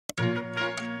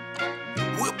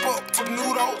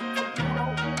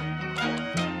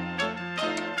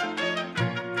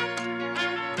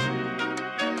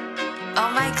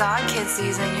god, kid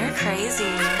season, you're crazy.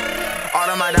 All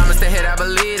of my diamonds to hit, I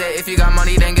believe it. If you got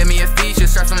money, then give me a feature.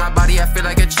 Straps on my body, I feel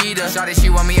like a cheetah. Shawty, she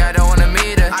want me, I don't wanna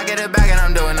meet her. I get it back and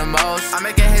I'm doing the most. I'm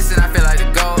making hits and I feel like the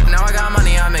GOAT. Now I got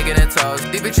money, I'm making it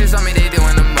toast. These bitches on me, they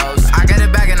doing the most. I get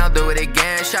it back and I'll do it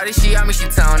again. Shawty, she on me, she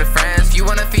telling her friends. If you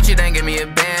want a feature, then give me a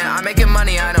band. I'm making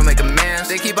money, I don't make amends.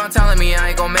 They keep on telling me I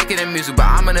ain't gon' make it in music, but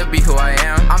I'm gonna be who I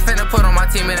am. I'm finna put on my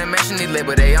team and mention these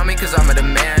label, they on me cause I'm a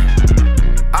demand.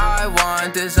 I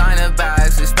want designer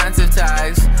bags, expensive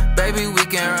tags. Baby, we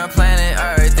can run planet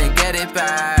Earth and get it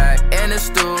back. In the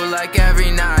stool like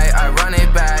every night, I run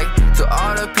it back. To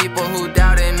all the people who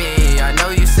doubted me, I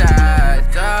know you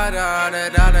sad. Da da da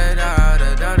da da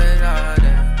da da da da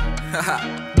da.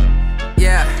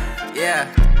 Yeah,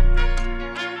 yeah.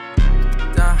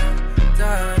 Da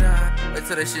da da. Wait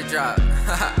till this shit drop.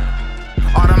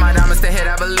 All of my diamonds to hit,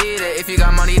 I believe it. If you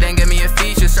got money, then give me a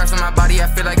feature. Straps on my body, I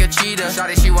feel like a cheetah.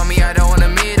 Shawty, she want me, I don't wanna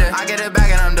meet her. I get it back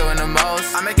and I'm doing the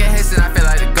most. I'm making hits and I feel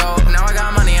like the GOAT. Now I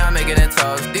got money, I'm making it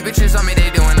toast. These bitches on me, they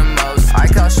doing the most. I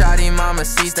call Shawty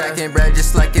Mamacita, stacking bread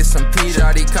just like it's some pita.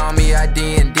 Shawty call me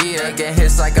ID&D, get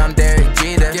hits like I'm Derek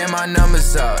Jeter. Get my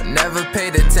numbers up, never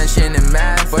paid attention in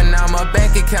math, but now my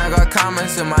bank account got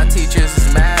comments and my teachers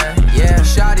is mad. Yeah,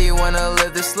 Shawty wanna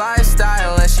live this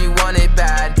lifestyle and she want it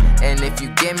bad. And if you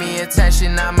give me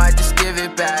attention, I might just give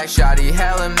it back. Shawty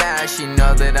hella mad, she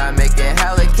know that I make it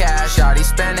hella cash. Shawty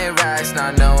spending racks,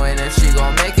 not knowing if she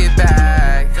gon' make it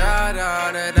back. Da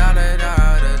da da da da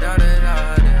da da da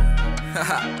da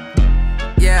da.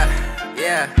 Yeah,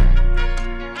 yeah.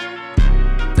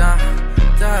 Da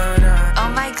da da. Oh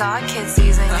my god, kid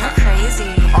season, you're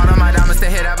crazy. All of my diamonds to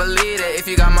hit, I believe it. If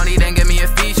you got money, then give me a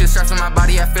feature. Straps on my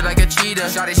body, I feel like a cheetah.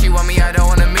 Shawty, she want me, I don't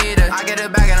wanna meet her. I get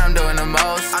it back and I'm doing the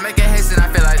most. I'm making hits and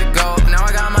I feel like the GOAT. Now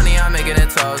I got money, I'm making it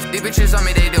toast. These bitches on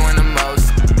me, they do